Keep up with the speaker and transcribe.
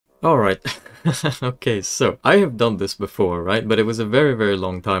Alright, okay, so I have done this before, right? But it was a very, very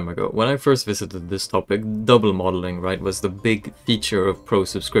long time ago. When I first visited this topic, double modeling, right, was the big feature of pro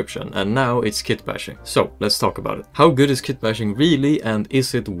subscription, and now it's kitbashing. So, let's talk about it. How good is kitbashing really, and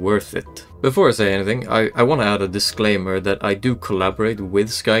is it worth it? Before I say anything, I want to add a disclaimer that I do collaborate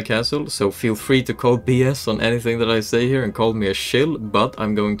with Sky Castle, so feel free to call BS on anything that I say here and call me a shill, but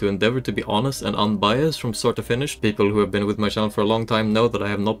I'm going to endeavor to be honest and unbiased from start to finish. People who have been with my channel for a long time know that I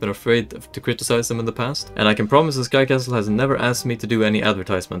have not been afraid to criticize them in the past, and I can promise that Sky Castle has never asked me to do any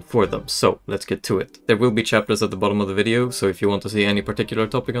advertisement for them, so let's get to it. There will be chapters at the bottom of the video, so if you want to see any particular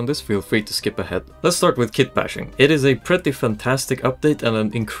topic on this, feel free to skip ahead. Let's start with kitbashing. It is a pretty fantastic update and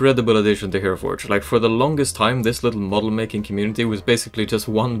an incredible addition to Heroforge. Like, for the longest time, this little model making community was basically just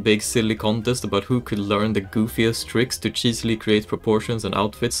one big silly contest about who could learn the goofiest tricks to cheesily create proportions and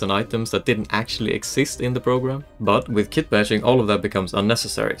outfits and items that didn't actually exist in the program. But with kitbashing, all of that becomes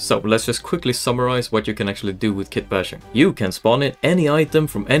unnecessary. So let's just quickly summarize what you can actually do with kitbashing. You can spawn in any item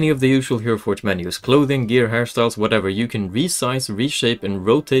from any of the usual Heroforge menus: clothing, gear, hairstyles, whatever. You can resize, reshape and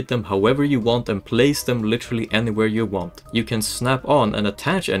rotate them however you want and place them literally anywhere you want. You can snap on and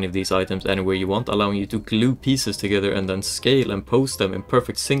attach any of these items anywhere you want, allowing you to glue pieces together and then scale and post them in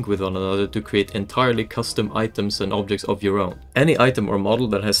perfect sync with one another to create entirely custom items and objects of your own. Any item or model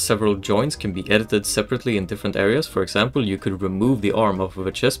that has several joints can be edited separately in different areas. For example, you could remove the arm off of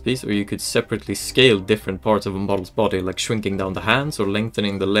a chest piece, or you could separately scale different parts of a model's body, like shrinking down the hands or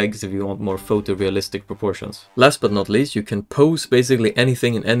lengthening the legs if you want more photorealistic proportions. Last but not least, you can pose basically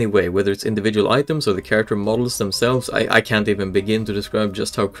anything in any way, whether it's individual items or the character models themselves. I can't even begin to describe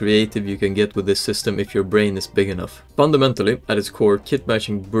just how creative you can get with this system if your brain is big enough. Fundamentally, at its core,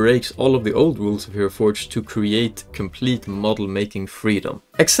 kitbashing breaks all of the old rules of Heroforge to create complete model making freedom.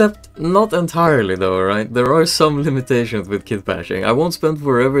 Except not entirely though, right? There are some limitations with kitbashing. I won't spend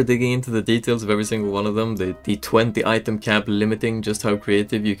forever digging into the details of every single one of them. The 20 item cap limiting just how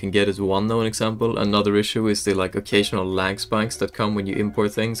creative you can get is one known example. Another issue is the occasional lag spikes that come when you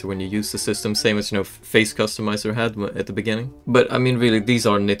import things or when you use the system, same as, Face Customizer had at the beginning. But I mean, really, these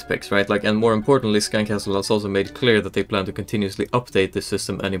are nitpicks, right? And more importantly, Sky Castle has also made clear that they plan to continuously update the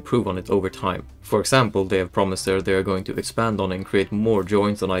system and improve on it over time. For example, they have promised they are going to expand on and create more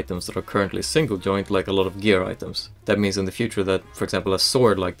joints on items that are currently single joint, like a lot of gear items. That means in the future that, for example, a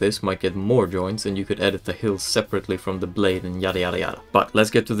sword like this might get more joints and you could edit the hilt separately from the blade and yada yada yada. But let's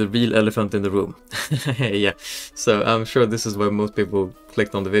get to the real elephant in the room. Yeah, so I'm sure this is why most people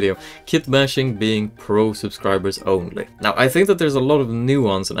clicked on the video. Kitbashing being pro subscribers only. Now, I think that there's a lot of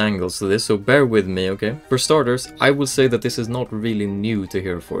nuance and angles to this, so bear with me, okay? For starters, I will say that this is not really new to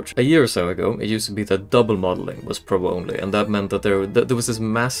Heroforge. A year or so ago, it used to be that double modeling was pro only, and that meant that there was this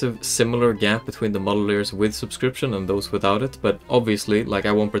massive similar gap between the model layers with subscription and those without it. But obviously,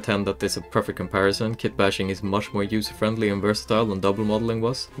 I won't pretend that there's a perfect comparison. Kitbashing is much more user-friendly and versatile than double modeling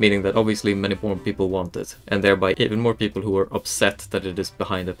was, meaning that obviously many more people want it, and thereby even more people who are upset that it is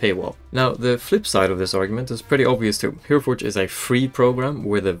behind a paywall. Now, the flip side of this argument is pretty obvious too. Heroforge is a free program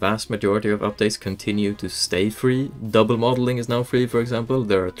where the vast majority of updates continue to stay free. Double modeling is now free, for example.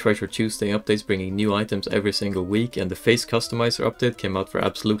 There are Treasure Tuesday updates bringing new items every single week, and the Face Customizer update came out for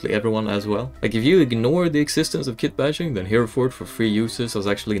absolutely everyone as well. If you ignore the existence of kitbashing, then Heroforge for free users has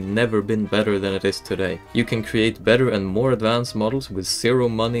actually never been better than it is today. You can create better and more advanced models with zero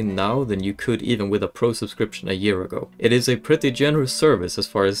money now than you could even with a pro subscription a year ago. It is a pretty generous service as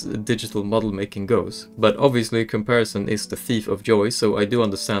far as digital model making goes, but obviously comparison is the thief of joy, so I do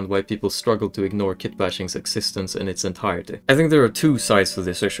understand why people struggle to ignore kitbashing's existence in its entirety. I think there are two sides to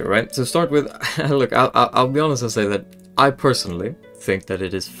this issue, right? To start with, look, I'll be honest and say that I personally think that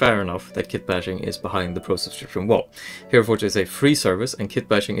it is fair enough that kitbashing is behind the pro subscription wall. Heroforge is a free service, and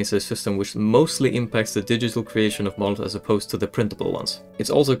kitbashing is a system which mostly impacts the digital creation of models as opposed to the printable ones. It's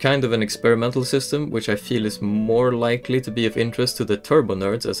also kind of an experimental system, which I feel is more likely to be of interest to the turbo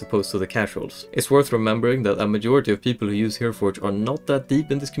nerds as opposed to the casuals. It's worth remembering that a majority of people who use Heroforge are not that deep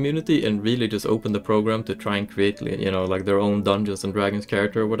in this community and really just open the program to try and create, their own Dungeons and Dragons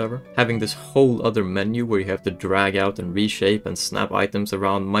character or whatever. Having this whole other menu where you have to drag out and reshape and snap items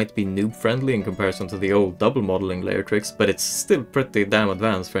around might be noob friendly in comparison to the old double modeling layer tricks, but it's still pretty damn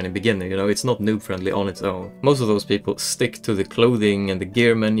advanced for any beginner, it's not noob friendly on its own. Most of those people stick to the clothing and the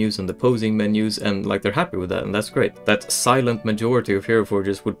gear menus and the posing menus, and they're happy with that, and that's great. That silent majority of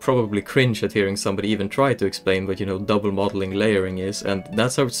Heroforgers would probably cringe at hearing somebody even try to explain what double modeling layering is, and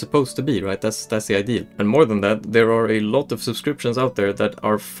that's how it's supposed to be, right? That's the ideal. And more than that, there are a lot of subscriptions out there that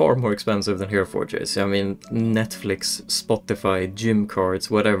are far more expensive than Heroforge is. I mean, Netflix, Spotify, gym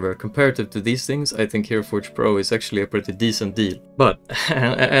cards, whatever. Comparative to these things, I think Heroforge Pro is actually a pretty decent deal. But,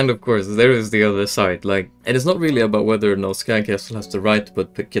 and of course, there is the other side. Like, it is not really about whether or not Skycastle has the right to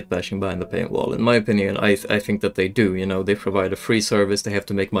put kitbashing behind the paywall. In my opinion, I think that they do. You know, they provide a free service, they have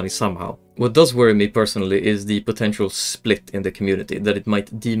to make money somehow. What does worry me personally is the potential split in the community, that it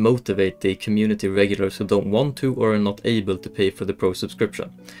might demotivate the community regulars who don't want to or are not able to pay for the pro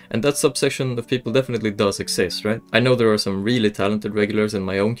subscription. And that subsection of people definitely does exist, right? I know there are some really talented regulars in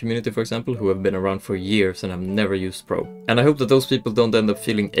my own community, for example, who have been around for years and have never used pro. And I hope that those people don't end up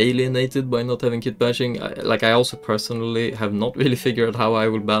feeling alienated by not having kitbashing. I also personally have not really figured out how I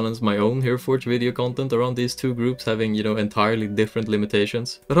will balance my own Heroforge video content around these two groups having, you know, entirely different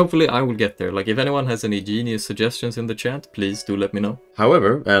limitations. But hopefully I will get there. Like, if anyone has any genius suggestions in the chat, please do let me know.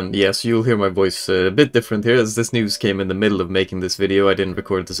 However, and yes, you'll hear my voice a bit different here, as this news came in the middle of making this video. I didn't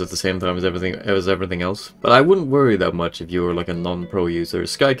record this at the same time as everything else. But I wouldn't worry that much if you were like a non-pro user.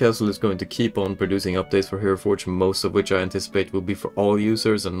 Skycastle is going to keep on producing updates for Heroforge, most of which I anticipate will be for all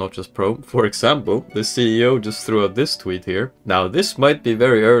users and not just pro. For example, the CEO just threw out this tweet here. Now, this might be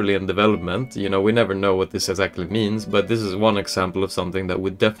very early in development, you know, we never know what this exactly means, but this is one example of something that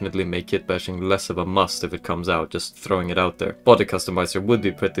would definitely make kitbashing less of a must if it comes out, just throwing it out there. Body customizer would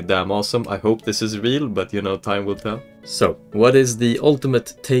be pretty damn awesome. I hope this is real, but you know, time will tell. So, what is the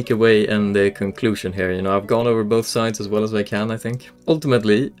ultimate takeaway and the conclusion here? You know, I've gone over both sides as well as I can, I think.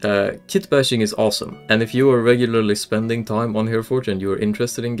 Ultimately, kitbashing is awesome, and if you are regularly spending time on Heroforge and you are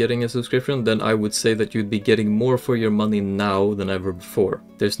interested in getting a subscription, then I would say that you'd be getting more for your money now than ever before.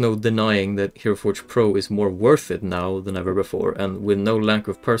 There's no denying that Heroforge Pro is more worth it now than ever before, and with no lack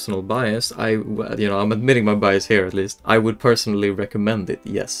of personal bias, I'm admitting my bias here at least, I would personally recommend it,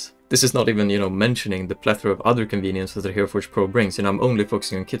 yes. This is not even, you know, mentioning the plethora of other conveniences that Heroforge Pro brings. You know, I'm only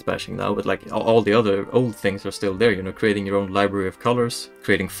focusing on kitbashing now, but like all the other old things are still there. You know, creating your own library of colors,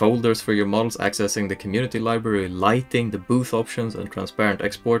 creating folders for your models, accessing the community library, lighting, the booth options, and transparent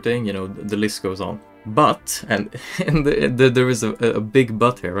exporting. You know, the list goes on. But, and there is a big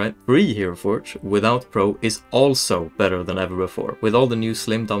but here, right? Free Heroforge without Pro is also better than ever before. With all the new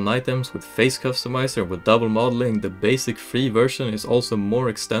slimmed down items, with face customizer, with double modeling, the basic free version is also more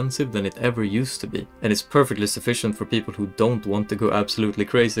extensive than it ever used to be. And it's perfectly sufficient for people who don't want to go absolutely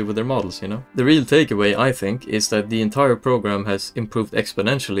crazy with their models, you know? The real takeaway, I think, is that the entire program has improved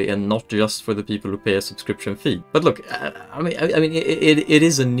exponentially and not just for the people who pay a subscription fee. But look, I mean, it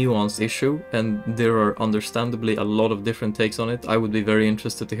is a nuanced issue, and there are understandably a lot of different takes on it. I would be very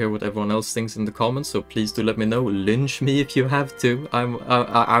interested to hear what everyone else thinks in the comments, so please do let me know. Lynch me if you have to.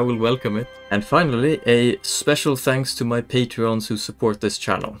 I will welcome it. And finally, a special thanks to my Patreons who support this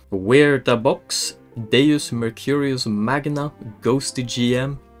channel. Where Da Box, Deus Mercurius Magna, Ghosty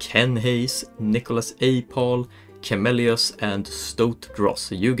GM, Ken Hayes, Nicholas A. Paul, Camelius, and Stoat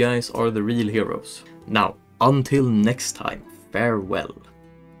Dross. You guys are the real heroes. Now, until next time, farewell.